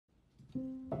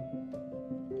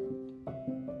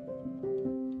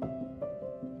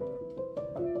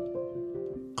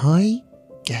I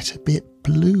get a bit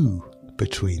blue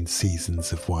between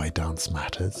seasons of Why Dance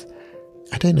Matters.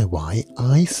 I don't know why.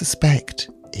 I suspect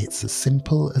it's as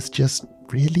simple as just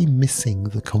really missing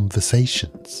the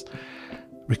conversations.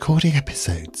 Recording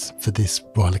episodes for this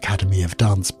Royal Academy of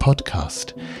Dance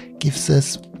podcast gives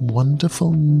us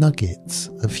wonderful nuggets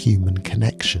of human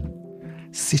connection.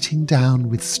 Sitting down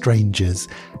with strangers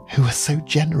who are so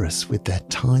generous with their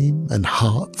time and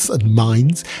hearts and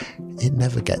minds, it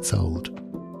never gets old.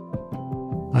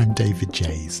 I'm David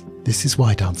Jays. This is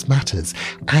Why Dance Matters,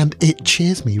 and it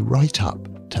cheers me right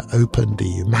up to open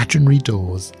the imaginary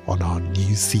doors on our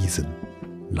new season,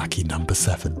 lucky number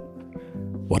 7.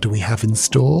 What do we have in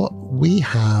store? We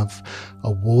have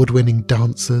award-winning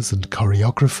dancers and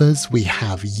choreographers. We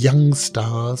have young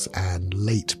stars and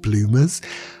late bloomers.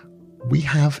 We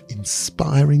have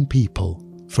inspiring people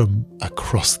from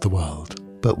across the world.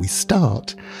 But we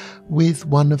start with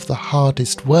one of the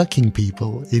hardest working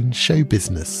people in show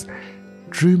business.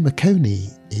 Drew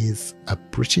McOnie is a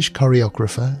British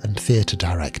choreographer and theatre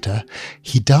director.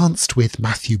 He danced with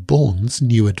Matthew Bourne's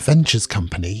New Adventures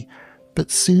Company, but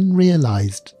soon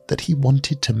realised that he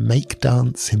wanted to make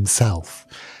dance himself.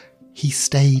 He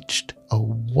staged a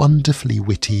wonderfully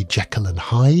witty Jekyll and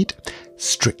Hyde,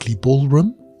 Strictly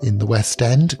Ballroom in the West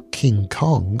End, King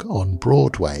Kong on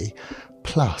Broadway,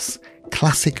 plus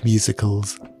classic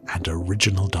musicals and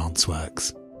original dance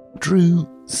works. Drew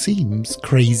seems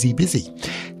crazy busy.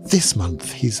 This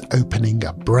month he's opening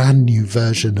a brand new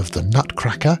version of the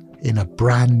Nutcracker in a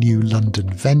brand new London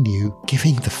venue,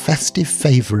 giving the festive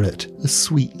favourite a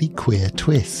sweetly queer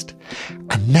twist.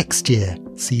 And next year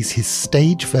sees his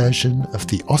stage version of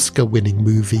the Oscar-winning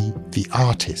movie The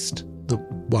Artist, the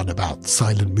one about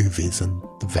silent movies and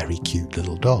the very cute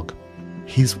little dog.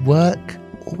 His work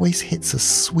always hits a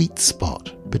sweet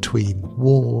spot between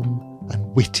warm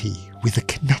and witty with a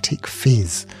kinetic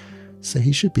fizz, so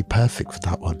he should be perfect for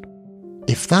that one.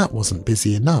 If that wasn't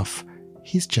busy enough,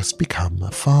 he's just become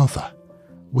a father.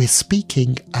 We're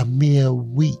speaking a mere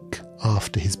week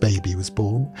after his baby was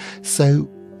born, so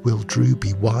will Drew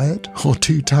be wired or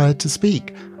too tired to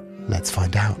speak? Let's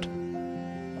find out.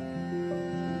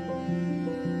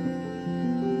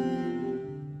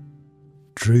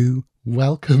 Drew,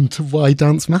 welcome to Why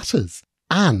Dance Matters.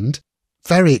 And,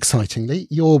 very excitingly,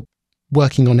 you're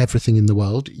working on everything in the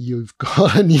world. You've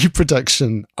got a new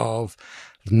production of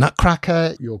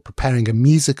Nutcracker. You're preparing a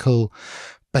musical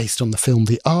based on the film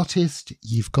The Artist.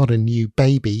 You've got a new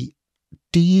baby.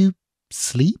 Do you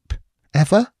sleep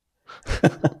ever?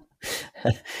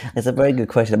 It's a very good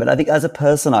question. But I think as a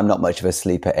person, I'm not much of a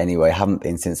sleeper anyway. I haven't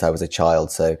been since I was a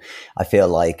child. So I feel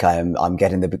like I'm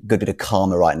getting the good bit of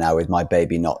karma right now with my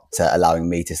baby not allowing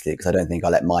me to sleep, because I don't think I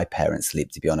let my parents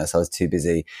sleep, to be honest. I was too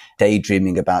busy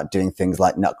daydreaming about doing things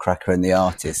like Nutcracker and The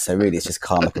Artist. So really, it's just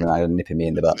karma coming around and nipping me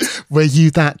in the butt. Were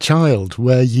you that child?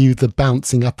 Were you the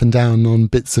bouncing up and down on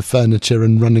bits of furniture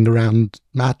and running around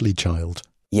madly child?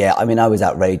 Yeah, I mean, I was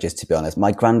outrageous, to be honest.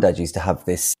 My granddad used to have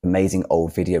this amazing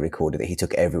old video recorder that he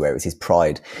took everywhere. It was his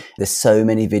pride. There's so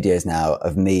many videos now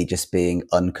of me just being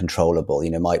uncontrollable.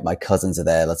 You know, my cousins are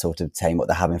there, sort of saying what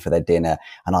they're having for their dinner,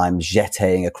 and I'm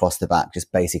jetting across the back,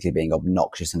 just basically being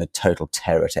obnoxious and a total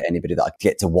terror to anybody that I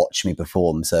get to watch me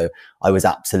perform. So I was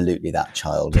absolutely that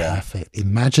child. Yeah. Perfect.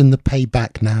 Imagine the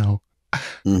payback now.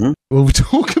 Mm-hmm. We'll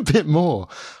talk a bit more,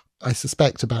 I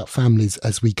suspect, about families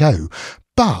as we go.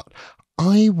 But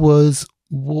I was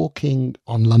walking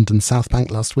on London South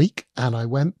Bank last week, and I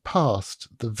went past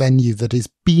the venue that is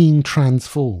being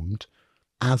transformed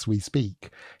as we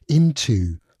speak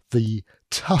into the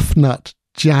Tuff Nutt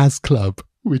Jazz Club,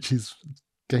 which is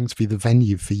going to be the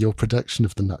venue for your production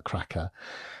of the Nutcracker.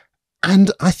 And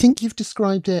I think you've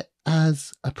described it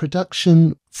as a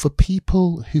production for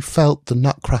people who felt the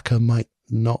Nutcracker might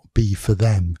not be for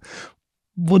them.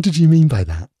 What did you mean by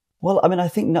that? Well, I mean, I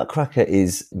think Nutcracker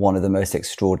is one of the most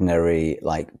extraordinary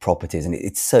properties, and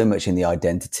it's so much in the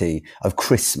identity of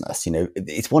Christmas. You know,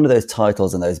 it's one of those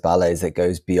titles and those ballets that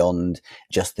goes beyond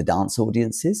just the dance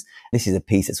audiences. This is a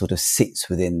piece that sort of sits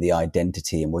within the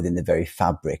identity and within the very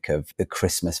fabric of the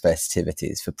Christmas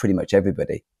festivities for pretty much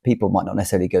everybody. People might not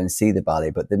necessarily go and see the ballet,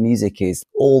 but the music is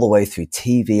all the way through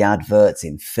TV adverts,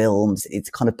 in films. It's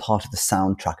kind of part of the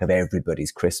soundtrack of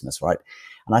everybody's Christmas, right?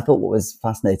 And I thought what was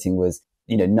fascinating was,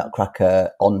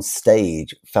 Nutcracker on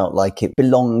stage felt like it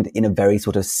belonged in a very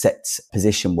sort of set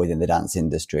position within the dance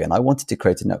industry. And I wanted to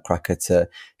create a Nutcracker to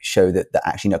show that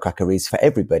actually Nutcracker is for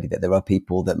everybody, that there are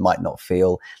people that might not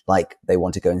feel like they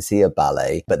want to go and see a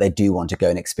ballet, but they do want to go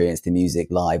and experience the music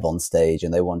live on stage,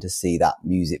 and they want to see that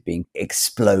music being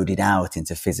exploded out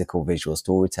into physical visual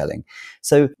storytelling.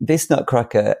 So this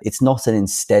Nutcracker, it's not an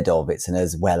instead of, it's an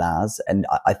as well as. And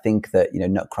I think that,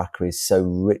 Nutcracker is so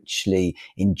richly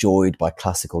enjoyed by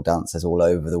classical dancers all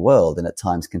over the world, and at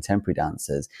times contemporary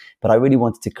dancers. But I really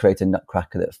wanted to create a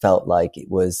Nutcracker that felt like it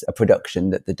was a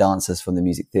production that the dancers from the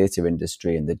music theatre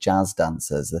industry and the jazz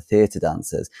dancers, the theatre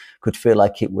dancers, could feel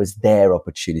like it was their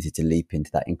opportunity to leap into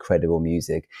that incredible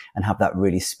music and have that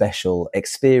really special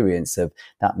experience of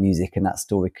that music and that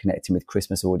story connecting with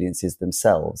Christmas audiences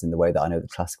themselves in the way that I know the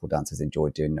classical dancers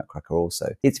enjoyed doing Nutcracker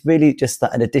also. It's really just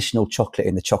that an additional chocolate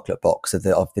in the chocolate box of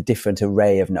the different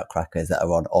array of Nutcrackers that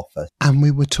are on offer. And we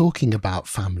were talking about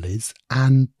families,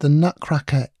 and the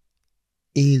Nutcracker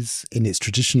is, in its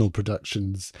traditional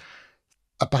productions,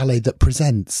 a ballet that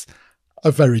presents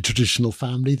a very traditional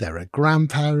family. There are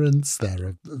grandparents, there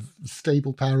are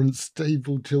stable parents,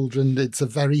 stable children. It's a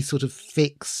very sort of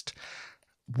fixed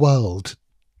world.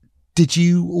 Did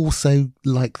you also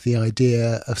like the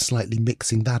idea of slightly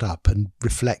mixing that up and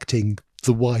reflecting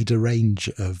the wider range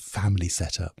of family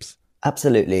setups?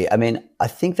 Absolutely. I mean, I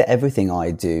think that everything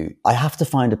I do, I have to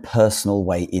find a personal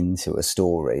way into a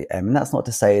story. And that's not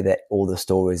to say that all the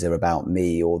stories are about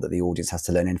me or that the audience has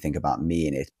to learn anything about me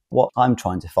in it. What I'm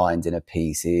trying to find in a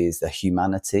piece is the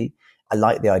humanity. I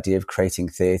like the idea of creating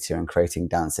theatre and creating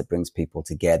dance that brings people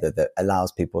together, that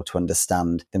allows people to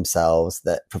understand themselves,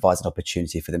 that provides an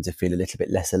opportunity for them to feel a little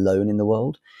bit less alone in the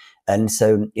world. And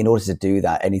so in order to do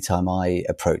that, anytime I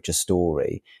approach a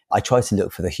story, I try to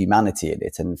look for the humanity in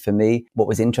it. And for me, what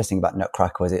was interesting about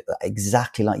Nutcracker was it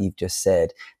exactly like you've just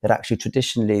said, that actually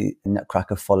traditionally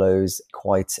Nutcracker follows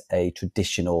quite a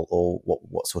traditional, or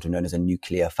what's sort of known as a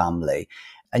nuclear family.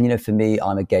 And, for me,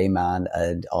 I'm a gay man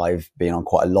and I've been on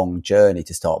quite a long journey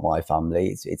to start my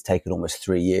family. It's taken almost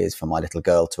 3 years for my little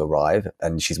girl to arrive,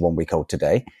 and she's 1 week old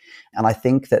today. And I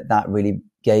think that really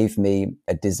gave me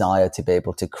a desire to be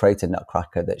able to create a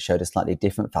Nutcracker that showed a slightly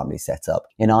different family setup.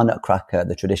 In our Nutcracker,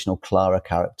 the traditional Clara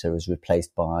character is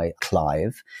replaced by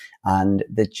Clive. And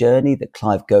the journey that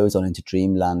Clive goes on into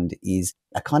Dreamland is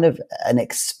a kind of an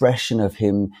expression of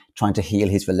him trying to heal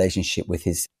his relationship with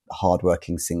his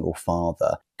hardworking single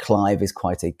father. Clive is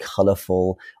quite a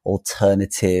colourful,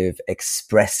 alternative,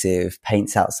 expressive,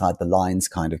 paints outside the lines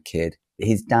kind of kid.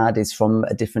 His dad is from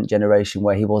a different generation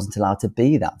where he wasn't allowed to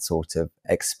be that sort of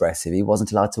expressive. He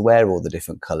wasn't allowed to wear all the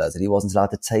different colours, and he wasn't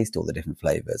allowed to taste all the different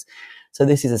flavours. So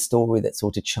this is a story that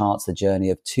sort of charts the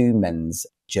journey of two men's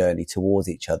journey towards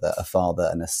each other, a father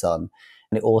and a son.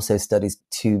 And it also studies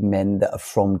two men that are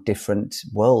from different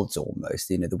worlds almost.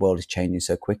 The world is changing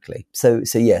so quickly. So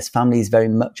yes, family is very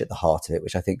much at the heart of it,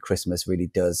 which I think Christmas really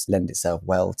does lend itself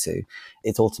well to.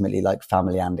 It's ultimately like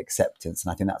family and acceptance.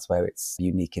 And I think that's where its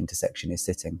unique intersection is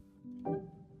sitting.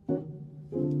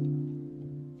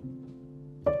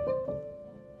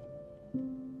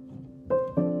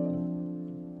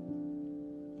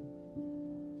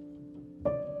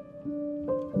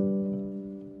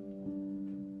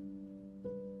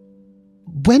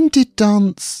 When did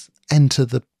dance enter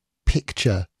the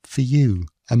picture for you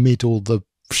amid all the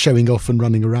showing off and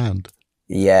running around?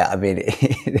 Yeah, I mean,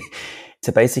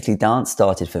 so basically dance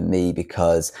started for me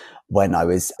because when I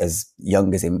was as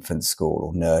young as infant school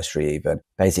or nursery even,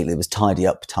 basically it was tidy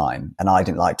up time. And I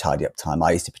didn't like tidy up time.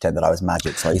 I used to pretend that I was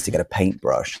magic. So I used to get a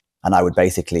paintbrush. And I would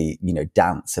basically,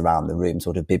 dance around the room,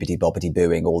 sort of bibbity-bobbity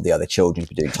booing all the other children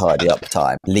for doing tidy up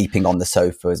time, leaping on the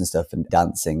sofas and stuff and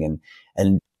dancing.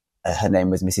 And her name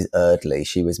was Mrs. Erdley.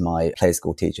 She was my play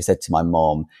school teacher, said to my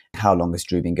mom, how long has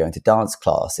Drew been going to dance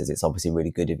classes? It's obviously really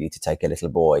good of you to take a little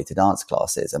boy to dance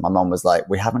classes. And my mom was like,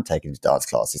 we haven't taken him to dance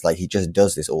classes. Like, he just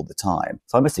does this all the time.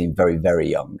 So I must have been very, very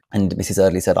young. And Mrs.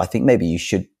 Erdley said, I think maybe you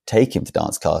should take him to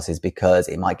dance classes because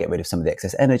it might get rid of some of the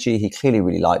excess energy. He clearly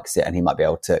really likes it and he might be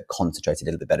able to concentrate a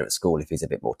little bit better at school if he's a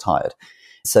bit more tired.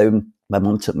 So my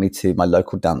mom took me to my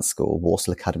local dance school,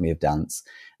 Walsall Academy of Dance,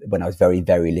 when I was very,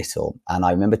 very little. And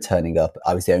I remember turning up,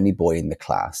 I was the only boy in the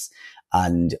class.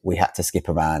 And we had to skip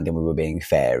around and we were being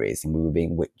fairies and we were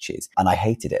being witches. And I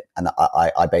hated it. And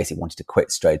I basically wanted to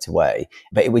quit straight away.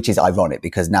 Which is ironic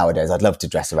because nowadays I'd love to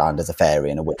dress around as a fairy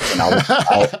and a witch. And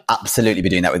I'll absolutely be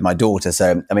doing that with my daughter.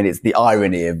 So, I mean, it's the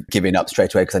irony of giving up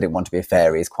straight away because I didn't want to be a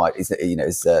fairy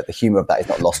the humour of that is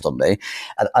not lost on me.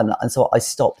 And so I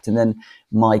stopped. And then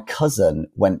my cousin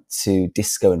went to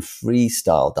disco and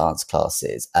freestyle dance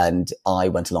classes and I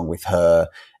went along with her.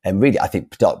 And really, I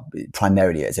think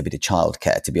primarily as a bit of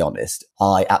childcare, to be honest.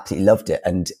 I absolutely loved it.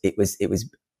 And it was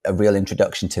a real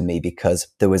introduction to me because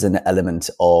there was an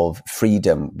element of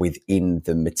freedom within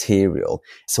the material.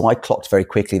 So I clocked very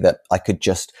quickly that I could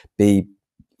just be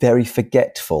very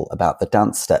forgetful about the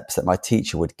dance steps that my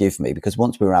teacher would give me, because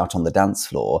once we were out on the dance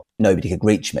floor, nobody could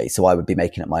reach me. So I would be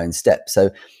making up my own steps. So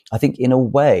I think in a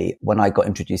way, when I got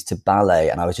introduced to ballet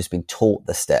and I was just being taught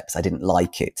the steps, I didn't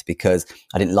like it because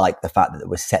I didn't like the fact that there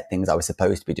were set things I was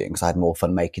supposed to be doing, because I had more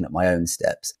fun making up my own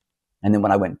steps. And then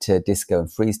when I went to disco and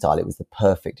freestyle, it was the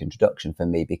perfect introduction for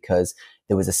me because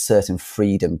there was a certain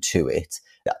freedom to it.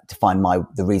 To find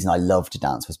the reason I loved to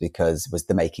dance was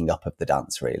the making up of the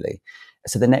dance, really.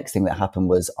 So the next thing that happened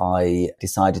was I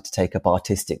decided to take up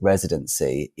artistic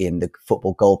residency in the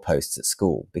football goalposts at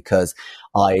school, because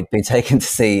I'd been taken to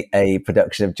see a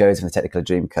production of Joseph and the Technicolor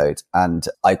Dreamcoat, and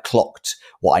I clocked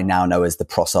what I now know as the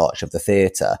Pross Arch of the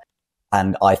theatre.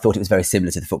 And I thought it was very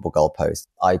similar to the football goalpost.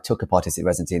 I took a artistic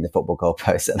residency in the football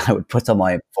goalpost, and I would put on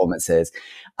my performances,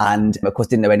 and of course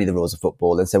didn't know any of the rules of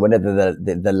football. And so whenever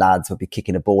the lads would be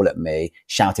kicking a ball at me,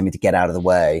 shouting me to get out of the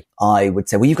way, I would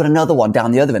say, well, you've got another one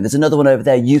down the other end. There's another one over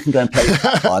there. You can go and play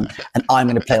that one, and I'm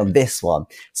going to play on this one.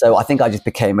 So I think I just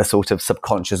became a sort of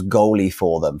subconscious goalie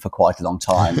for them for quite a long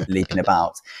time, leaping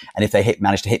about. And if they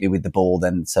managed to hit me with the ball,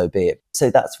 then so be it. So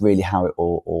that's really how it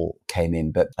all came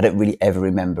in. But I don't really ever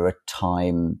remember a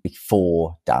time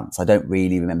before dance. I don't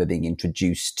really remember being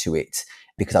introduced to it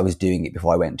because I was doing it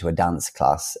before I went to a dance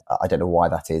class. I don't know why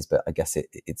that is, but I guess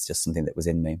it's just something that was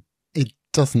in me. It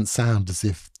doesn't sound as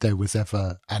if there was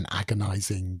ever an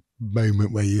agonising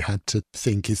moment where you had to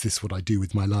think, is this what I do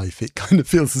with my life? It kind of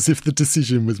feels as if the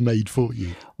decision was made for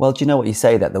you. Well, do you know what you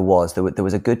say that there was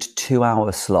a good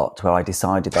 2-hour slot where I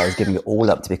decided that I was giving it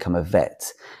all up to become a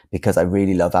vet because I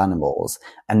really love animals.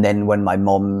 And then when my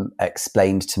mom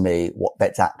explained to me what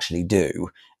vets actually do,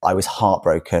 I was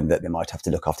heartbroken that they might have to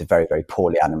look after very, very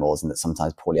poorly animals and that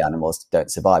sometimes poorly animals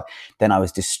don't survive. Then I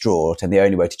was distraught, and the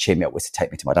only way to cheer me up was to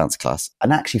take me to my dance class.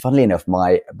 And actually, funnily enough,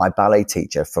 my ballet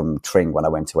teacher from Tring, when I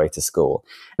went away to school,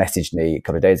 messaged me a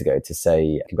couple of days ago to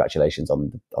say congratulations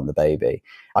on the baby.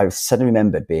 I suddenly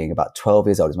remembered being about 12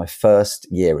 years old. It was my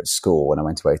first year at school when I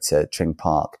went away to Tring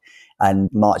Park,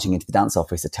 and marching into the dance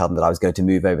office to tell them that I was going to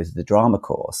move over to the drama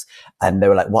course. And they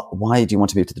were like, why do you want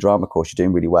to move to the drama course? You're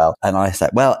doing really well. And I said,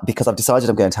 well, because I've decided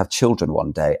I'm going to have children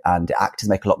one day, and actors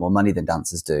make a lot more money than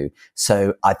dancers do.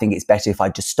 So I think it's better if I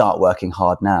just start working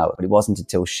hard now. But it wasn't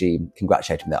until she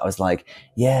congratulated me that I was like,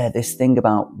 yeah, this thing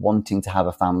about wanting to have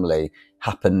a family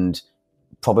happened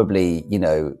probably,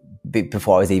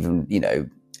 before I was even,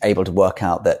 able to work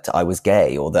out that I was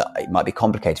gay or that it might be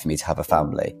complicated for me to have a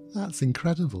family. That's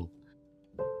incredible.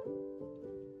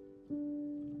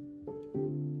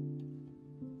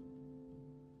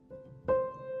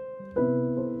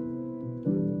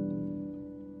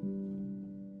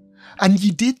 And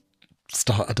you did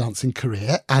start a dancing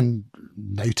career, and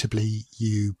notably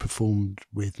you performed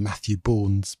with Matthew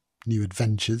Bourne's New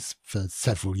Adventures for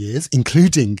several years,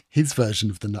 including his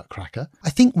version of the Nutcracker. I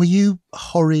think, were you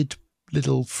horrid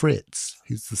little Fritz,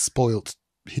 who's the spoilt,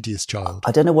 hideous child?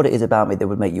 I don't know what it is about me that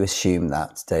would make you assume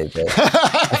that, David.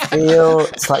 I feel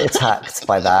slightly attacked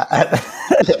by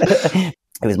that.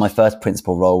 It was my first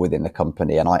principal role within the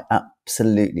company, and I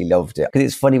absolutely loved it. Because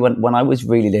it's funny, when I was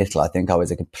really little, I think I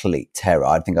was a complete terror.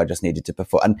 I think I just needed to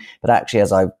perform. But actually,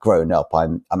 as I've grown up,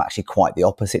 I'm actually quite the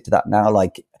opposite to that now.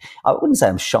 Like, I wouldn't say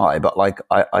I'm shy, but like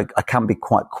I can be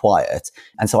quite quiet.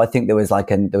 And so I think there was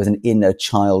an inner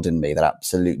child in me that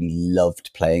absolutely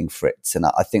loved playing Fritz. And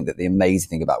I think that the amazing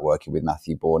thing about working with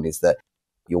Matthew Bourne is that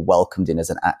you're welcomed in as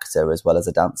an actor as well as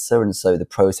a dancer. And so the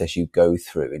process you go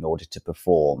through in order to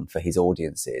perform for his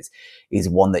audiences is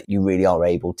one that you really are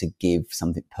able to give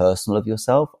something personal of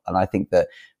yourself. And I think that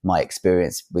my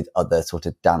experience with other sort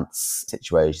of dance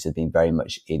situations has been very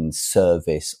much in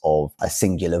service of a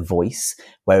singular voice.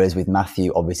 Whereas with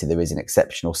Matthew, obviously there is an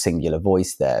exceptional singular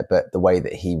voice there, but the way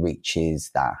that he reaches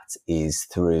that is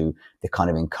through the kind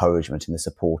of encouragement and the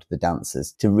support of the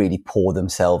dancers to really pour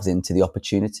themselves into the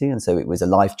opportunity. And so it was a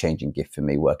life-changing gift for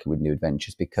me working with New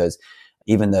Adventures, because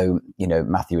even though,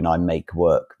 Matthew and I make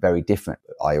work very different,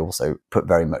 I also put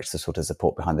very much the sort of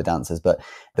support behind the dancers, but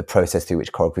the process through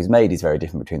which choreography is made is very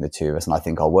different between the two of us. And I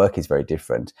think our work is very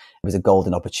different. It was a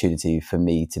golden opportunity for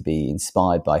me to be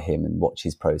inspired by him and watch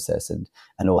his process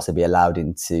and also be allowed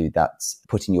into that,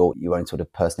 putting your own sort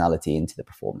of personality into the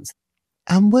performance.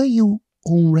 And were you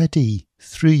already,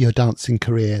 through your dancing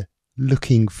career,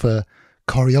 looking for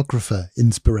choreographer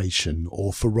inspiration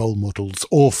or for role models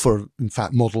or for, in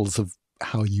fact, models of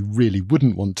how you really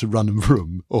wouldn't want to run a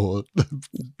room or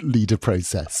lead a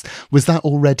process. Was that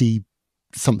already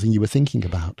something you were thinking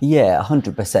about? Yeah,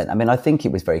 100%. I mean, I think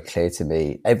it was very clear to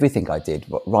me, everything I did,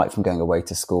 right from going away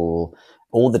to school,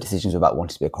 all the decisions were about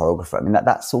wanting to be a choreographer. I mean,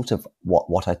 that's sort of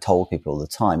what I told people all the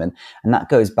time. And that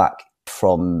goes back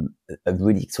from a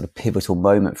really sort of pivotal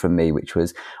moment for me, which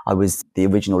was I was the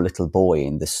original little boy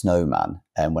in The Snowman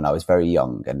when I was very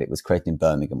young, and it was created in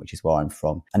Birmingham, which is where I'm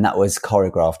from. And that was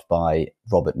choreographed by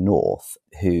Robert North,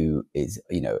 who is,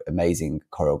 amazing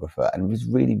choreographer, and was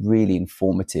really, really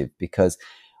informative because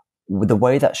the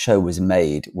way that show was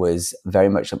made was very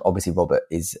much, obviously Robert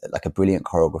is like a brilliant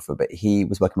choreographer, but he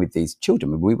was working with these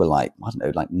children. We were like, I don't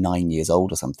know, like 9 years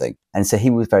old or something. And so he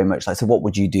was very much like, so what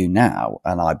would you do now?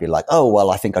 And I'd be like, oh,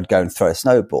 well, I think I'd go and throw a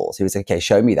snowball. So he was like, okay,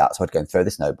 show me that. So I'd go and throw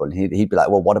the snowball. And he'd be like,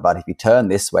 well, what about if you turn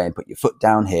this way and put your foot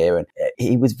down here? And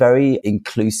he was very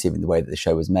inclusive in the way that the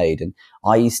show was made. And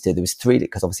there was three,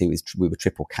 because obviously we were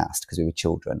triple cast because we were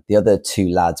children. The other two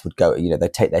lads would go,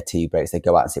 they'd take their tea breaks, they'd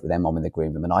go out and sit with their mom in the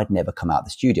green room, and I'd never come out of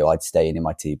the studio. I'd stay in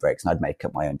my tea breaks and I'd make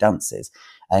up my own dances.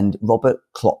 And Robert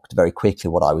clocked very quickly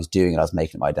what I was doing, and I was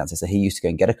making up my dances. So he used to go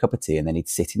and get a cup of tea, and then he'd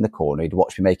sit in the corner, he'd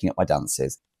watch me making up my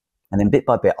dances. And then bit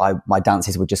by bit, my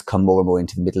dances would just come more and more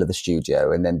into the middle of the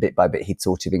studio. And then bit by bit, he'd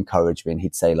sort of encourage me, and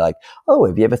he'd say like, oh,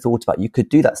 have you ever thought about, you could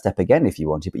do that step again if you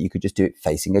wanted, but you could just do it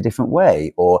facing a different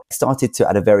way. Or started to,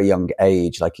 at a very young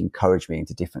age, like encourage me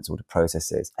into different sort of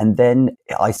processes. And then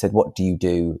I said, what do you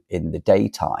do in the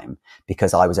daytime?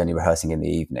 Because I was only rehearsing in the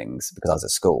evenings because I was at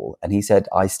school. And he said,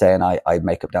 I stay and I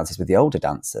make up dances with the older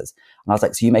dancers. And I was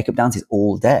like, so you make up dances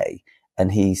all day?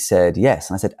 And he said, yes.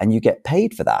 And I said, and you get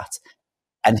paid for that?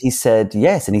 And he said,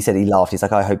 yes. And he said, he laughed. He's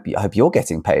like, I hope you're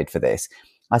getting paid for this.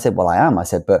 I said, well, I am. I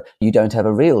said, but you don't have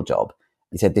a real job.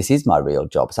 He said, this is my real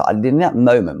job. So in that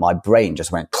moment, my brain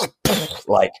just went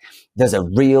like, there's a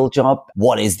real job.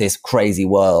 What is this crazy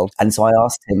world? And so I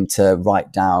asked him to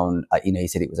write down, he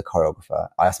said it was a choreographer.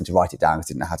 I asked him to write it down because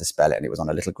I didn't know how to spell it. And it was on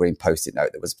a little green Post-it note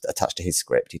that was attached to his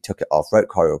script. He took it off, wrote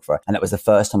choreographer. And that was the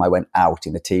first time I went out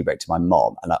in the tea break to my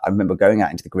mom. And I remember going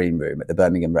out into the green room at the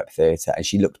Birmingham Rep Theatre, and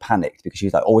she looked panicked because she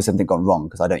was like, always something gone wrong,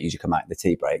 because I don't usually come out in the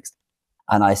tea breaks.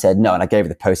 And I said, no. And I gave her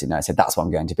the Post-it note. I said, that's what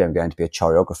I'm going to be. I'm going to be a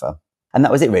choreographer. And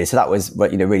that was it, really. So that was,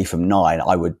 really from 9,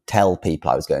 I would tell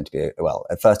people I was going to be,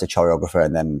 at first a choreographer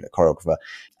and then a choreographer.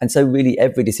 And so really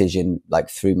every decision, like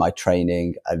through my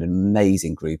training, an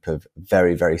amazing group of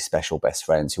very, very special best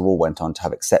friends who all went on to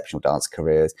have exceptional dance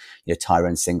careers.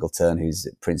 Tyrone Singleton, who's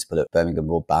principal at Birmingham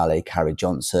Royal Ballet, Carrie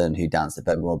Johnson, who danced at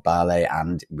Birmingham Royal Ballet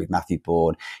and with Matthew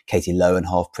Bourne, Katie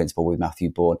Lowenhoff, principal with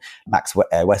Matthew Bourne, Max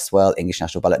Westwell, English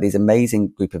National Ballet. These amazing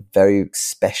group of very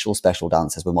special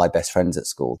dancers were my best friends at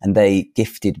school. And they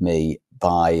gifted me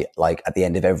by, like, at the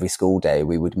end of every school day,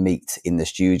 we would meet in the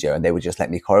studio and they would just let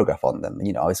me choreograph on them.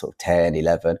 I was sort of 10,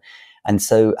 11. And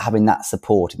so having that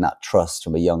support and that trust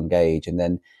from a young age, and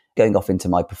then going off into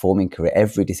my performing career,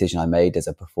 every decision I made as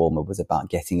a performer was about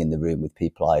getting in the room with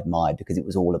people I admired, because it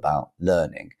was all about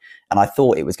learning. And I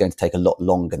thought it was going to take a lot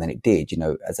longer than it did.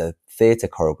 As a theatre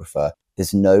choreographer,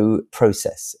 there's no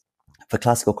process. For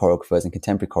classical choreographers and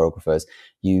contemporary choreographers,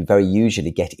 you very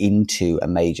usually get into a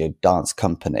major dance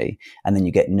company, and then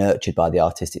you get nurtured by the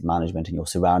artistic management, and you're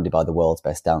surrounded by the world's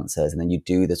best dancers. And then you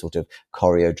do the sort of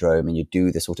choreodrome, and you do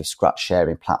the sort of scratch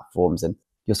sharing platforms, and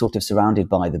you're sort of surrounded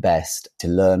by the best to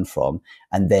learn from,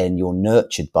 and then you're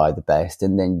nurtured by the best.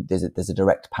 And then there's a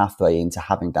direct pathway into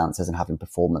having dancers and having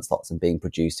performance lots and being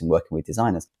produced and working with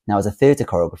designers. Now, as a theatre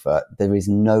choreographer, there is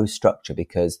no structure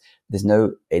because there's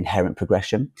no inherent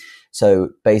progression. So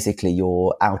basically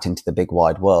you're out into the big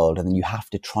wide world, and then you have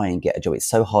to try and get a job. It's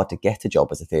so hard to get a job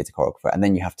as a theatre choreographer, and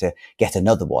then you have to get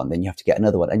another one, then you have to get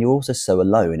another one. And you're also so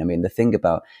alone. I mean, the thing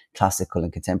about classical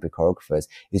and contemporary choreographers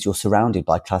is you're surrounded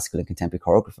by classical and contemporary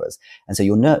choreographers. And so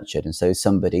you're nurtured. And so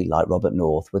somebody like Robert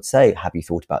North would say, have you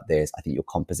thought about this? I think your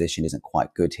composition isn't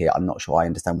quite good here. I'm not sure I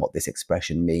understand what this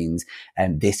expression means.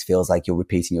 And this feels like you're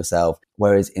repeating yourself.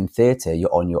 Whereas in theatre,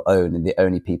 you're on your own, and the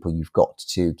only people you've got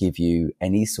to give you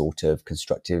any sort of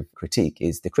constructive critique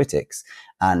is the critics.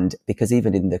 And because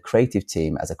even in the creative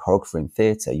team as a choreographer in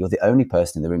theatre, you're the only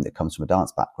person in the room that comes from a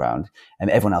dance background,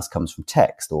 and everyone else comes from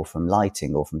text or from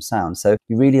lighting or from sound. So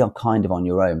you really are kind of on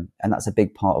your own. And that's a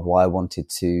big part of why I wanted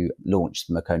to launch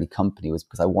the McOnie Company, was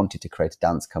because I wanted to create a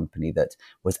dance company that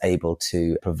was able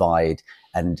to provide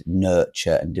and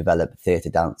nurture and develop theatre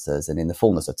dancers. And in the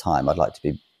fullness of time, I'd like to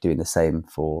be doing the same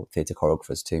for theatre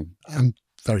choreographers too. I'm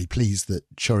very pleased that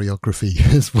choreography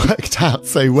has worked out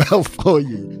so well for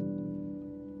you.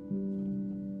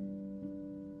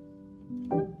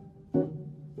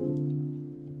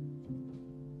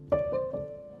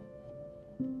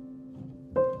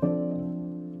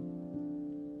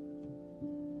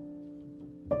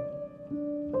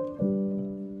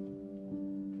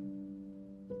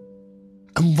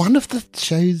 And one of the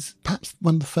shows, perhaps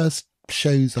one of the first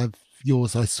shows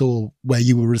I saw where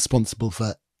you were responsible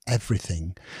for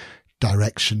everything,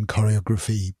 direction,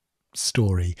 choreography,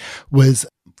 story, was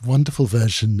a wonderful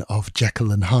version of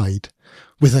Jekyll and Hyde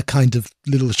with a kind of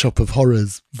Little Shop of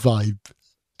Horrors vibe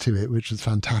to it, which was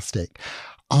fantastic.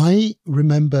 I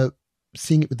remember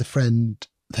seeing it with a friend.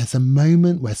 There's a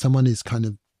moment where someone is kind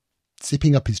of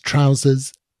zipping up his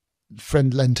trousers.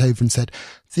 Friend leant over and said,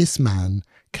 "This man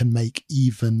can make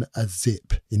even a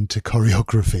zip into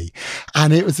choreography."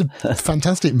 And it was a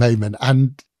fantastic moment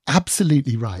and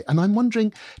absolutely right. And I'm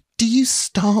wondering, do you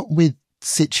start with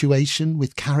situation,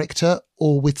 with character,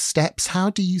 or with steps? How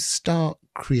do you start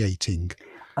creating?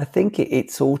 I think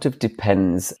it sort of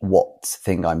depends what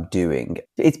thing I'm doing.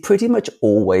 It's pretty much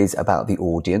always about the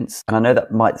audience. And I know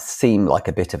that might seem like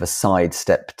a bit of a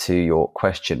sidestep to your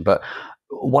question, but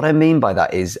what I mean by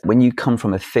that is when you come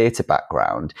from a theatre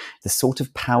background, the sort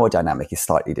of power dynamic is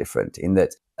slightly different in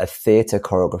that a theatre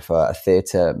choreographer, a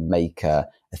theatre maker,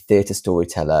 a theatre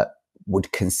storyteller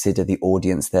would consider the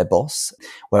audience their boss.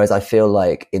 Whereas I feel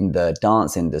like in the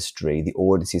dance industry, the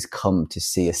audiences come to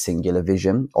see a singular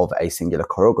vision of a singular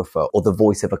choreographer or the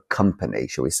voice of a company,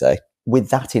 shall we say. With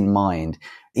that in mind,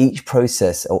 each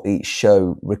process or each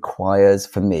show requires,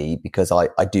 for me, because I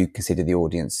do consider the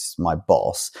audience my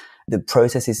boss, the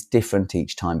process is different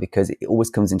each time because it always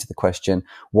comes into the question,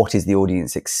 what is the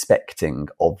audience expecting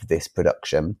of this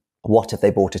production? What have they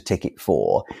bought a ticket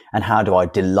for? And how do I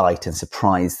delight and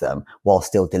surprise them while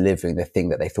still delivering the thing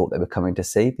that they thought they were coming to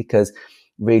see? Because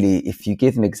really, if you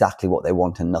give them exactly what they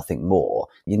want and nothing more,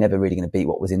 you're never really going to beat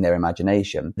what was in their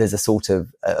imagination. There's a sort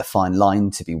of a fine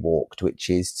line to be walked, which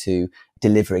is to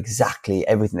deliver exactly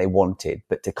everything they wanted,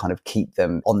 but to kind of keep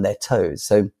them on their toes.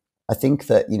 So I think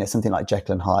that, something like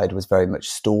Jekyll and Hyde was very much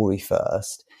story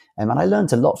first. And I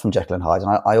learned a lot from Jekyll and Hyde.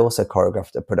 And I also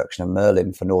choreographed a production of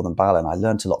Merlin for Northern Ballet. And I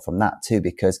learned a lot from that too,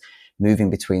 because moving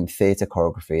between theatre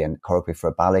choreography and choreography for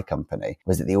a ballet company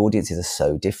was that the audiences are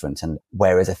so different. And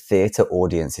whereas a theatre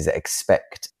audiences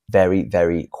expect very,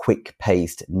 very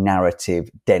quick-paced, narrative,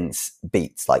 dense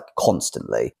beats, like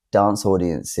constantly, dance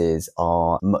audiences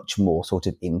are much more sort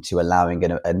of into allowing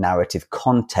a narrative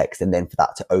context and then for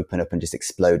that to open up and just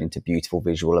explode into beautiful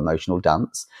visual, emotional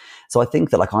dance. So I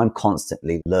think that I'm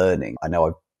constantly learning. I know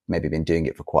I've maybe been doing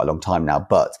it for quite a long time now,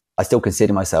 but I still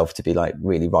consider myself to be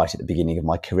really right at the beginning of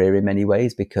my career in many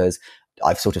ways because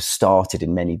I've sort of started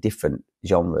in many different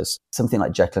genres. Something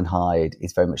like Jekyll and Hyde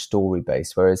is very much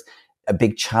story-based, whereas a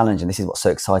big challenge, and this is what's so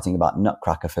exciting about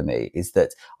Nutcracker for me, is that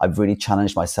I've really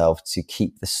challenged myself to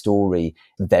keep the story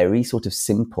very sort of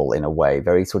simple in a way,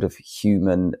 very sort of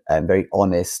human and very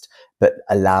honest, but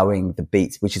allowing the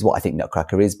beats, which is what I think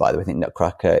Nutcracker is, by the way. I think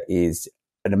Nutcracker is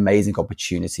an amazing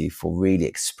opportunity for really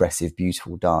expressive,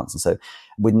 beautiful dance. And so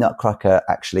with Nutcracker,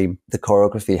 actually, the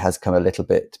choreography has come a little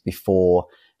bit before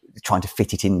trying to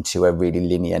fit it into a really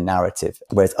linear narrative,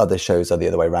 whereas other shows are the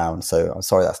other way around. So I'm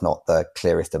sorry that's not the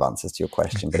clearest of answers to your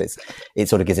question, but it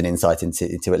sort of gives an insight into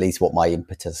at least what my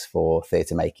impetus for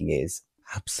theatre making is.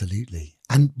 Absolutely.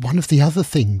 And one of the other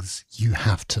things you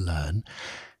have to learn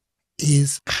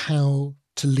is how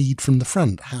to lead from the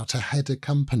front, how to head a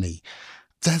company.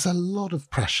 There's a lot of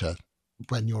pressure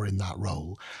when you're in that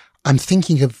role. I'm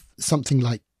thinking of something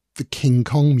like the King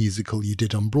Kong musical you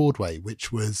did on Broadway,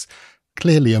 which was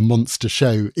clearly a monster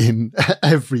show in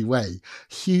every way.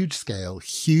 Huge scale,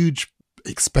 huge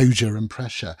exposure and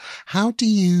pressure. How do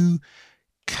you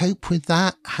cope with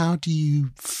that? How do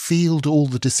you field all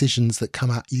the decisions that come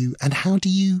at you? And how do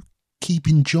you keep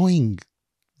enjoying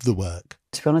the work?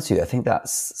 To be honest with you, I think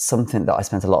that's something that I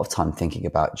spent a lot of time thinking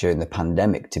about during the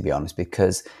pandemic, to be honest,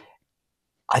 because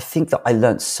I think that I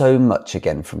learned so much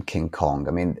again from King Kong.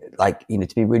 I mean,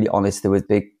 to be really honest, there were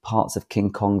big parts of King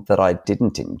Kong that I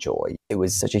didn't enjoy. It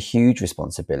was such a huge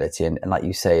responsibility. And like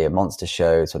you say, a monster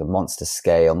show, sort of monster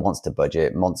scale, monster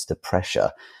budget, monster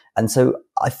pressure. And so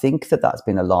I think that that's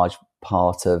been a large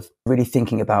part of really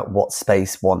thinking about what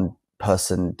space one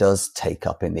person does take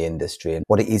up in the industry and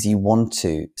what it is you want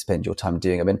to spend your time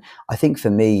doing. I mean, I think for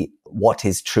me, what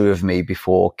is true of me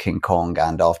before King Kong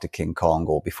and after King Kong,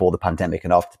 or before the pandemic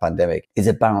and after the pandemic, is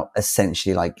about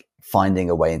essentially finding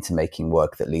a way into making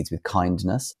work that leads with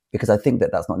kindness. Because I think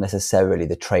that that's not necessarily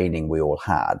the training we all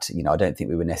had. I don't think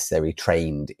we were necessarily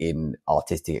trained in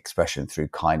artistic expression through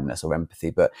kindness or empathy,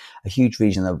 but a huge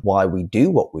reason of why we do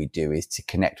what we do is to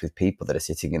connect with people that are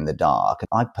sitting in the dark. And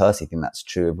I personally think that's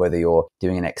true of whether you're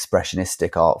doing an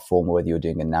expressionistic art form or whether you're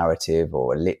doing a narrative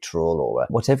or a literal or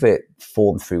whatever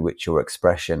form through which your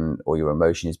expression or your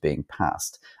emotion is being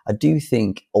passed. I do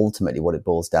think ultimately what it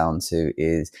boils down to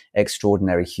is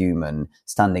extraordinary human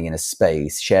standing in a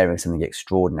space, sharing something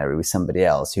extraordinary with somebody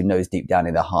else who knows deep down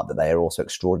in their heart that they are also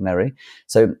extraordinary.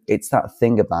 So it's that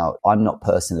thing about, I'm not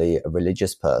personally a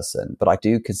religious person, but I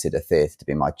do consider theatre to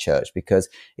be my church, because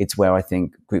it's where I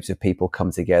think groups of people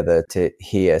come together to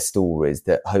hear stories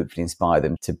that hopefully inspire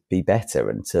them to be better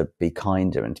and to be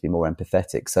kinder and to be more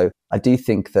empathetic. So I do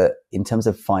think that in terms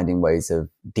of finding ways of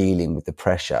dealing with the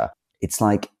pressure, it's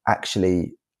like,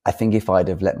 actually, I think if I'd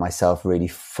have let myself really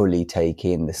fully take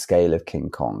in the scale of King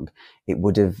Kong, it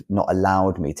would have not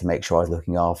allowed me to make sure I was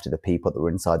looking after the people that were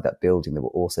inside that building that were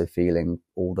also feeling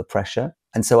all the pressure.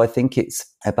 And so I think it's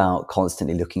about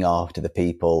constantly looking after the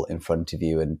people in front of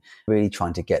you and really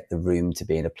trying to get the room to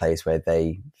be in a place where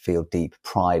they feel deep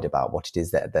pride about what it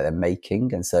is that they're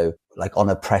making. And so, like on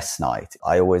a press night,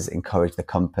 I always encourage the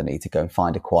company to go and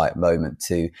find a quiet moment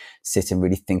to sit and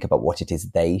really think about what it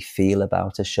is they feel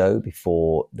about a show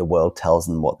before the world tells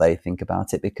them what they think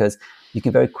about it, because you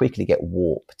can very quickly get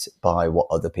warped by what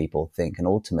other people think. And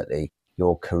ultimately,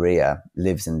 your career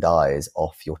lives and dies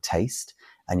off your taste.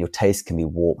 And your taste can be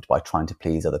warped by trying to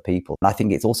please other people. And I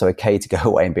think it's also okay to go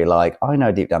away and be like, I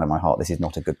know deep down in my heart, this is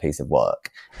not a good piece of work.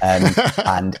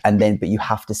 But you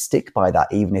have to stick by that,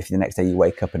 even if the next day you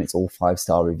wake up and it's all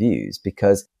 5-star reviews,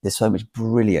 because there's so much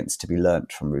brilliance to be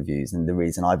learnt from reviews. And the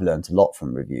reason I've learned a lot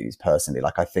from reviews personally,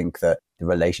 like I think that the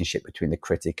relationship between the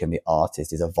critic and the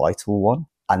artist is a vital one.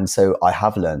 And so I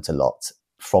have learned a lot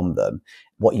from them.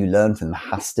 What you learn from them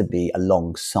has to be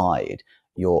alongside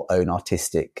your own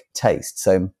artistic taste.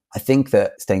 So I think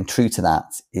that staying true to that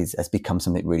has become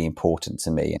something really important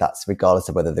to me. That's regardless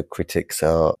of whether the critics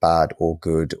are bad or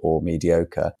good or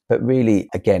mediocre. But really,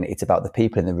 again, it's about the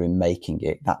people in the room making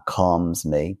it. That calms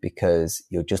me, because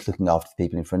you're just looking after the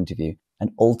people in front of you.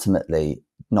 And ultimately,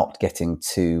 not getting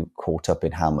too caught up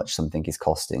in how much something is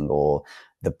costing or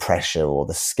the pressure or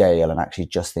the scale, and actually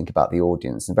just think about the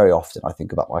audience. And very often I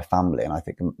think about my family, and I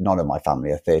think none of my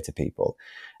family are theatre people.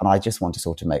 And I just want to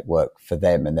sort of make work for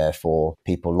them, and therefore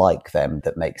people like them,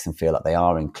 that makes them feel like they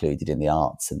are included in the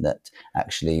arts, and that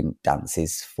actually dance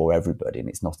is for everybody and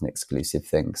it's not an exclusive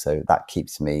thing. So that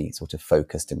keeps me sort of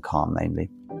focused and calm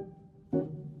mainly.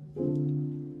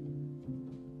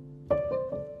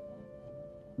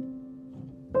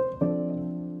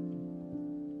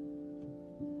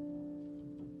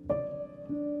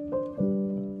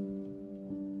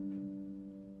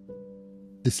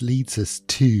 This leads us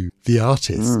to The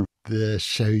Artist, the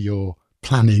show you're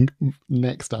planning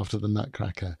next after the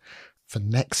Nutcracker for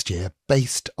next year,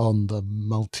 based on the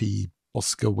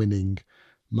multi-Oscar winning,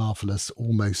 marvellous,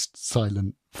 almost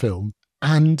silent film,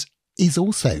 and is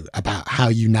also about how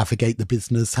you navigate the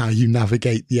business, how you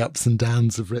navigate the ups and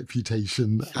downs of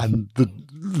reputation and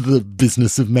the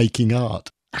business of making art.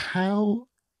 How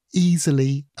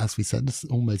easily, as we said, it's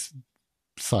almost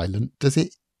silent, does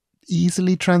it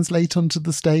easily translate onto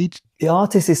the stage? The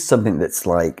Artist is something that's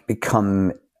like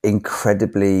become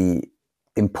incredibly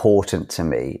important to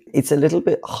me. It's a little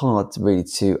bit hard really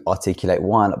to articulate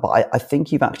why, but I think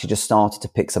you've actually just started to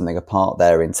pick something apart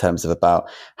there in terms of about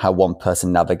how one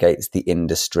person navigates the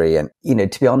industry. And, you know,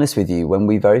 to be honest with you, when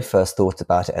we very first thought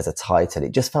about it as a title,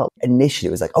 it just felt initially,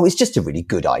 it was like, oh, it's just a really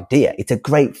good idea. It's a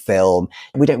great film.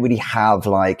 We don't really have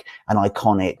like an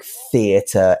iconic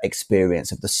theatre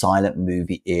experience of the silent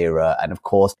movie era. And of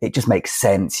course, it just makes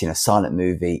sense, you know, silent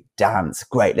movie, dance,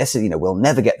 great. Let's, you know, we'll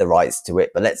never get the rights to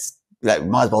it, but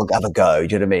might as well have a go.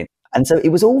 Do you know what I mean? And so it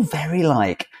was all very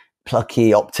like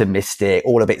plucky, optimistic,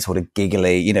 all a bit sort of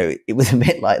giggly. You know, it was a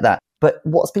bit like that. But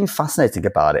what's been fascinating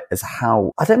about it is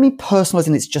how, I don't mean personal as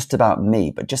in it's just about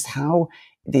me, but just how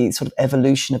the sort of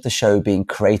evolution of the show being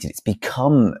created, it's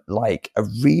become like a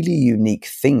really unique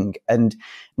thing. And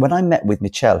when I met with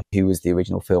Michel, who was the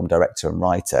original film director and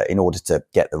writer, in order to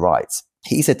get the rights,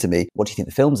 he said to me, what do you think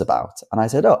the film's about? And I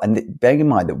said, and bearing in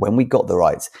mind that when we got the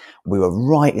rights, we were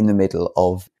right in the middle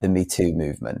of the Me Too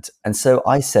movement. And so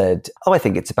I said, I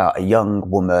think it's about a young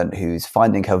woman who's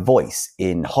finding her voice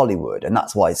in Hollywood. And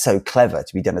that's why it's so clever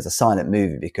to be done as a silent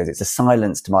movie, because it's a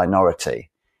silenced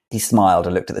minority. He smiled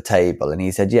and looked at the table and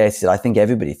he said, yes, he said, I think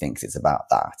everybody thinks it's about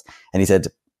that. And he said,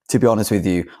 to be honest with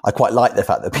you, I quite like the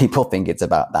fact that people think it's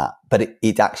about that, but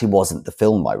it actually wasn't the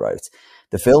film I wrote.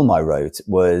 The film I wrote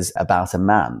was about a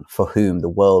man for whom the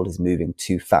world is moving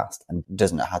too fast and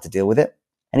doesn't know how to deal with it.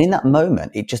 And in that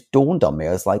moment, it just dawned on me.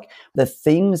 I was like, the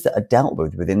themes that are dealt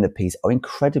with within the piece are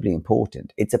incredibly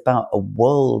important. It's about a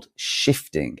world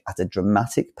shifting at a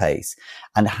dramatic pace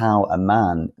and how a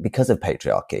man, because of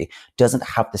patriarchy, doesn't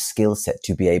have the skill set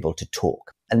to be able to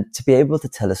talk. And to be able to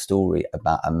tell a story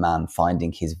about a man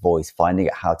finding his voice, finding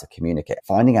out how to communicate,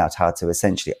 finding out how to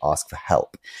essentially ask for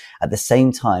help, at the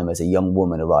same time as a young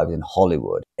woman arrives in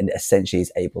Hollywood and essentially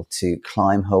is able to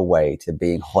climb her way to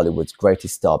being Hollywood's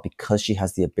greatest star because she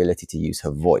has the ability to use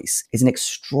her voice, is an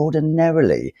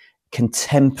extraordinarily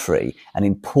contemporary and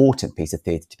important piece of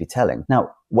theatre to be telling. Now,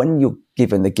 when you're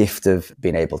given the gift of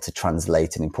being able to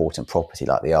translate an important property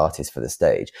like The Artist for the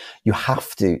stage, you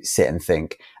have to sit and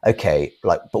think, okay,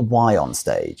 like, but why on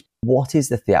stage? What is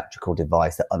the theatrical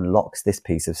device that unlocks this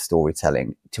piece of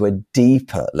storytelling to a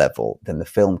deeper level than the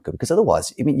film could? Because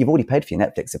otherwise, I mean, you've already paid for your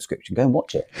Netflix subscription. Go and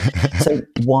watch it. So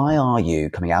why are you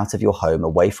coming out of your home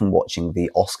away from watching the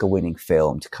Oscar-winning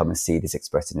film to come and see this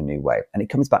expressed in a new way? And it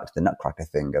comes back to the Nutcracker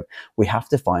thing of we have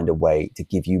to find a way to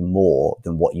give you more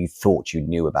than what you thought you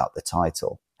knew about the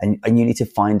title. And you need to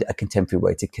find a contemporary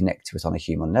way to connect to us on a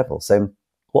human level. So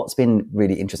what's been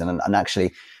really interesting, and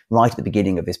actually right at the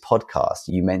beginning of this podcast,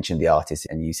 you mentioned The Artist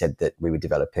and you said that we were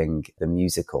developing the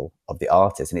musical of The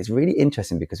Artist. And it's really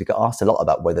interesting because we got asked a lot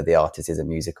about whether The Artist is a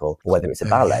musical or whether it's a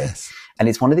ballet. Yes. And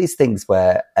it's one of these things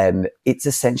where it's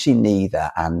essentially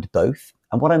neither and both.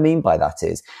 And what I mean by that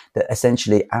is that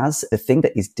essentially as the thing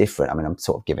that is different, I mean, I'm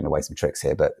sort of giving away some tricks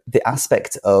here, but the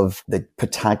aspect of the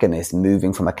protagonist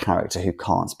moving from a character who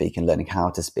can't speak and learning how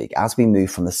to speak, as we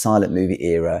move from the silent movie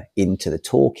era into the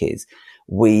talkies,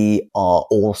 we are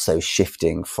also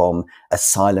shifting from a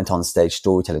silent on-stage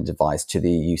storytelling device to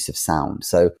the use of sound.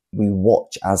 So we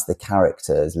watch as the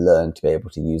characters learn to be able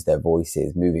to use their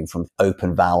voices, moving from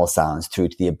open vowel sounds through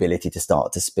to the ability to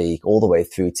start to speak, all the way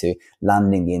through to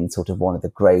landing in sort of one of the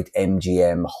great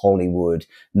MGM Hollywood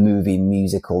movie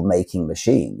musical making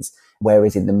machines.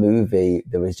 Whereas in the movie,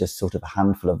 there was just sort of a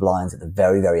handful of lines at the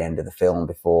very, very end of the film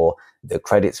before the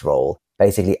credits roll.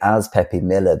 Basically, as Peppy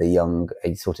Miller, the young,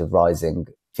 sort of rising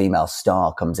female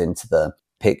star, comes into the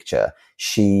picture,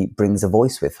 she brings a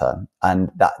voice with her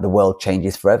and that the world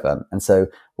changes forever. And so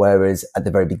whereas at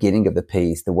the very beginning of the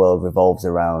piece, the world revolves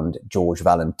around George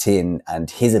Valentin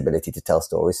and his ability to tell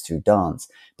stories through dance,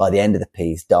 by the end of the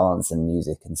piece, dance and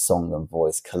music and song and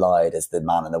voice collide as the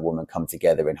man and the woman come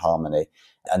together in harmony.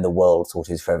 And the world sort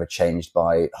of is forever changed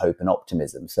by hope and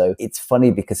optimism. So it's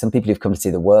funny because some people who've come to see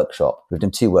the workshop, we've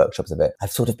done 2 workshops of it,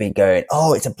 have sort of been going,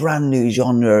 oh, it's a brand new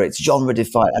genre, it's genre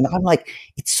defined. And I'm like,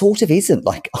 it sort of isn't.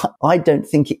 Like, I don't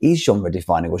think it is genre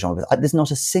defining or genre. There's not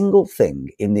a single thing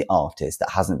in The Artist that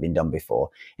hasn't been done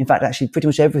before. In fact, actually, pretty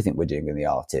much everything we're doing in The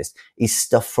Artist is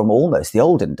stuff from almost the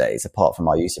olden days, apart from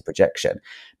our use of projection.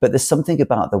 But there's something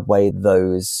about the way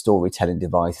those storytelling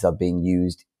devices are being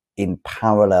used in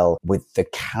parallel with the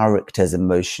character's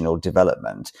emotional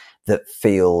development that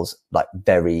feels like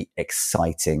very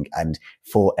exciting. And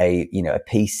for a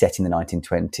piece set in the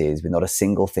 1920s with not a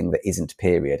single thing that isn't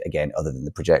period, again, other than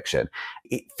the projection,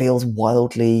 it feels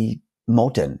wildly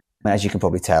modern. And as you can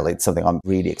probably tell, it's something I'm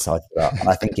really excited about. And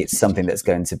I think it's something that's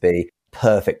going to be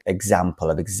perfect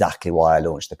example of exactly why I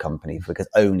launched the company, because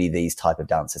only these type of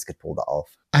dancers could pull that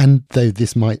off. And though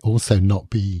this might also not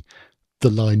be the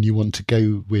line you want to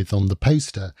go with on the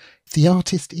poster, The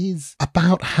Artist is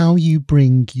about how you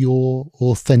bring your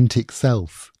authentic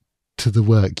self to the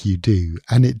work you do.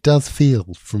 And it does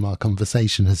feel from our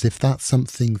conversation as if that's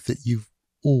something that you've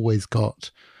always got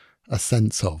a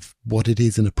sense of, what it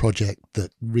is in a project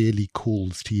that really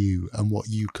calls to you and what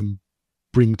you can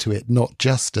bring to it, not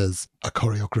just as a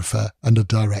choreographer and a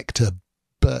director,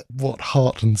 but what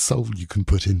heart and soul you can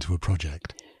put into a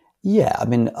project. Yeah, I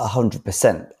mean,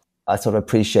 100%. I sort of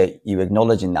appreciate you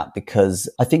acknowledging that, because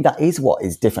I think that is what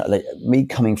is different. Like me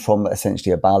coming from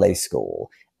essentially a ballet school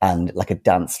and like a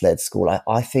dance-led school,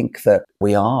 I think that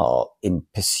we are in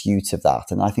pursuit of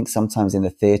that. And I think sometimes in the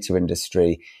theatre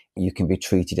industry, you can be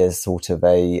treated as sort of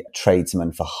a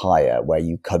tradesman for hire, where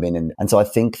you come in. And so I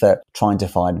think that trying to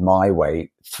find my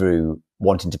way through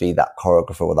wanting to be that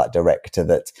choreographer or that director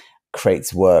that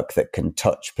creates work that can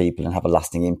touch people and have a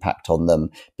lasting impact on them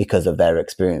because of their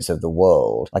experience of the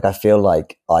world. Like, I feel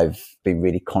like I've been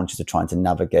really conscious of trying to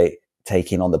navigate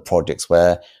taking on the projects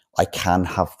where I can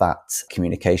have that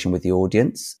communication with the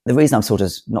audience. The reason I'm sort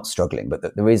of not struggling,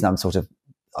 but the reason I'm sort of,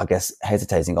 I guess,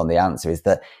 hesitating on the answer is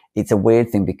that it's a weird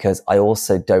thing, because I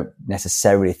also don't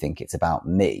necessarily think it's about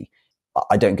me.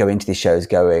 I don't go into these shows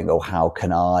going, oh, how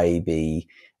can I be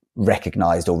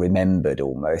recognized or remembered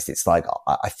almost. It's like,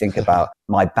 I think about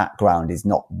my background is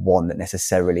not one that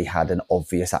necessarily had an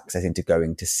obvious access into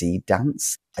going to see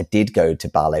dance. I did go to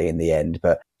ballet in the end,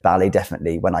 but ballet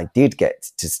definitely, when I did get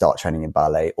to start training in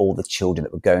ballet, all the children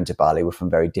that were going to ballet were from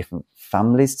very different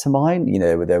families to mine. You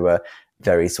know, there were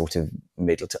very sort of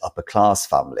middle to upper class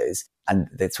families. And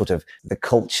the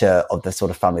culture of the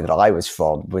sort of family that I was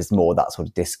from was more that sort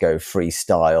of disco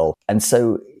freestyle. And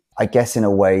so I guess in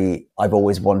a way, I've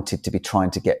always wanted to be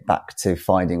trying to get back to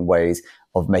finding ways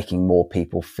of making more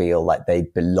people feel like they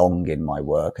belong in my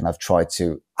work. And I've tried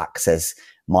to access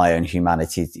my own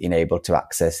humanity in able to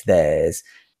access theirs.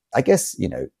 I guess,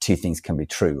 two things can be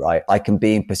true, right? I can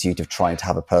be in pursuit of trying to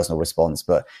have a personal response,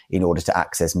 but in order to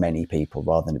access many people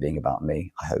rather than it being about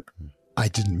me, I hope. I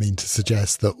didn't mean to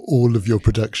suggest that all of your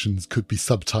productions could be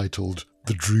subtitled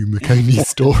The Drew McOnie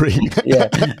Story. Yeah,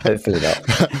 hopefully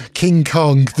not. King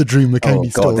Kong, The Drew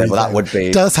McOnie Story. Then, well, that would be...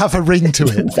 does have a ring to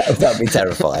it. That would be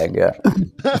terrifying, yeah.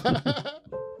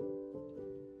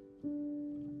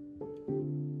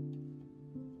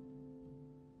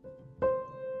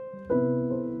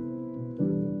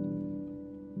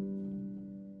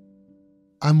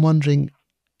 I'm wondering,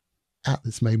 at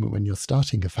this moment when you're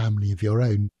starting a family of your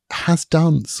own, has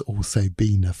dance also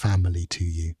been a family to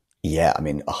you? Yeah,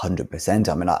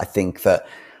 100%. I think that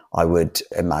I would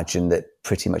imagine that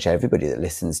pretty much everybody that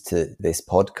listens to this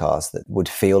podcast that would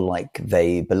feel like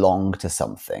they belong to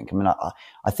something.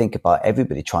 I think about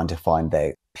everybody trying to find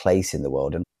their place in the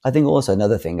world. And I think also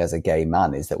another thing as a gay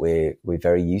man is that we're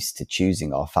very used to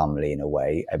choosing our family in a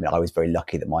way. I was very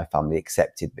lucky that my family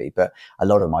accepted me, but a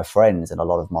lot of my friends and a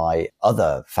lot of my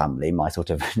other family, my sort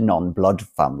of non-blood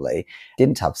family,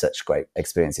 didn't have such great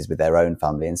experiences with their own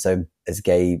family. And so as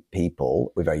gay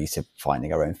people, we're very used to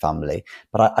finding our own family.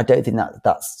 But I don't think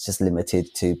that's just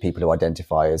limited to people who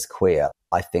identify as queer.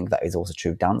 I think that is also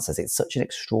true of dancers. It's such an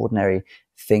extraordinary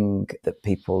thing that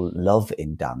people love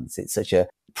in dance. It's such a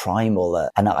primal,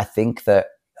 and I think that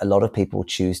a lot of people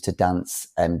choose to dance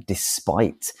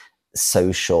despite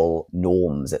social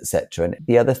norms, etc. And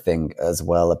the other thing as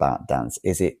well about dance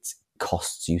is it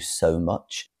costs you so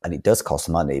much, and it does cost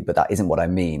money, but that isn't what I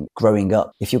mean. Growing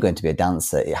up, if you're going to be a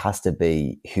dancer, it has to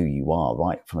be who you are,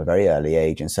 right, from a very early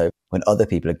age. And so when other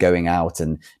people are going out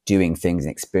and doing things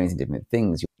and experiencing different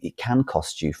things, it can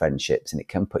cost you friendships and it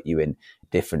can put you in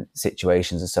different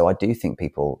situations. And so I do think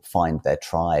people find their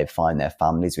tribe, find their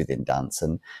families within dance.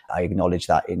 And I acknowledge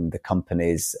that in the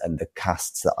companies and the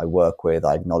casts that I work with.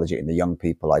 I acknowledge it in the young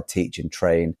people I teach and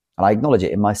train. And I acknowledge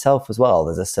it in myself as well.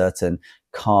 There's a certain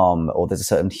calm, or there's a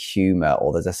certain humor,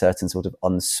 or there's a certain sort of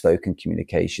unspoken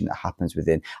communication that happens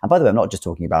within. And by the way, I'm not just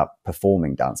talking about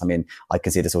performing dance. I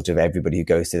consider sort of everybody who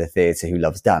goes to the theatre who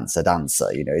loves dance a dancer.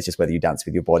 It's just whether you dance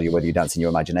with your body or whether you dance in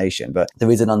your imagination. But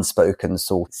there is an unspoken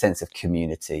sort of sense of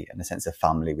community and a sense of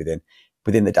family within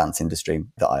the dance industry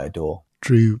that I adore.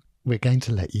 Drew, we're going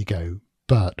to let you go,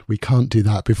 but we can't do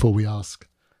that before we ask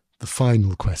the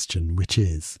final question, which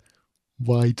is,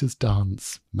 why does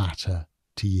dance matter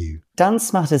to you?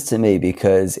 Dance matters to me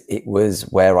because it was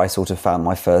where I sort of found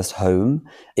my first home.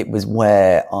 It was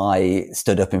where I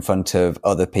stood up in front of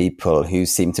other people who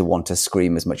seemed to want to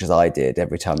scream as much as I did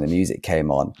every time the music came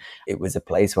on. It was a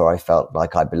place where I felt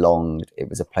like I belonged. It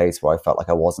was a place where I felt like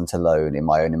I wasn't alone in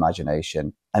my own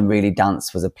imagination. And really,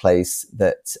 dance was a place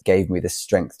that gave me the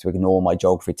strength to ignore my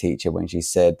geography teacher when she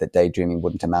said that daydreaming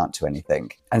wouldn't amount to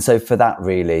anything. And so for that,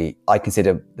 really, I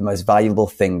consider the most valuable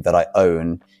thing that I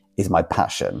own is my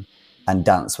passion. And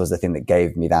dance was the thing that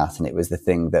gave me that. And it was the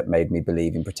thing that made me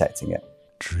believe in protecting it.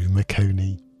 Drew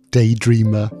McOnie,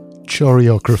 daydreamer,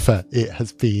 choreographer. It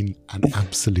has been an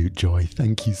absolute joy.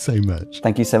 Thank you so much.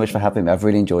 Thank you so much for having me. I've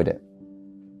really enjoyed it.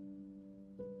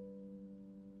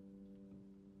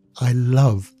 I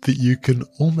love that you can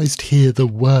almost hear the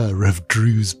whir of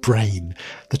Drew's brain.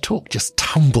 The talk just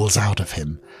tumbles out of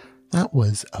him. That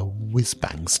was a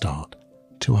whiz-bang start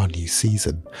to our new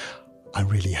season. I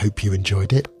really hope you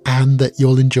enjoyed it and that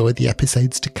you'll enjoy the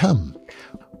episodes to come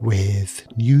with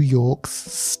New York's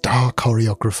star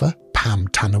choreographer, Pam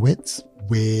Tanowitz,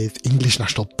 with English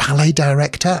National Ballet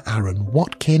Director Aaron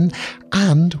Watkin,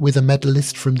 and with a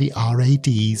medalist from the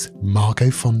RAD's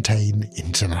Margot Fontaine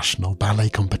International Ballet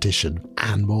Competition,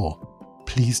 and more.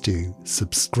 Please do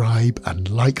subscribe and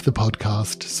like the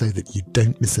podcast so that you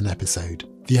don't miss an episode.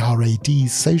 The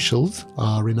RAD's socials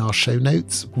are in our show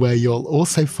notes, where you'll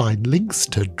also find links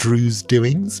to Drew's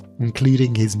doings,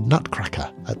 including his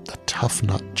Nutcracker at the Tuff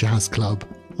Nutt Jazz Club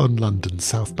on London's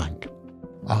South Bank.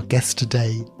 Our guest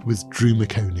today was Drew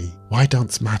McOnie. Why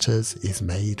Dance Matters is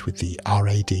made with the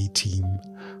RAD team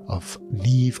of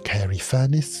Neve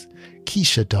Carey-Furness,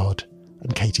 Keisha Dodd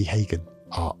and Katie Hagan.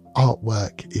 Our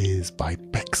artwork is by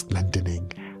Bex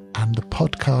Glendinning, and the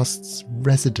podcast's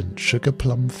resident sugar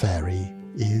plum fairy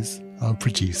is our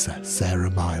producer,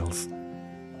 Sarah Miles.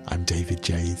 I'm David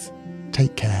Jays.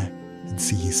 Take care and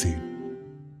see you soon.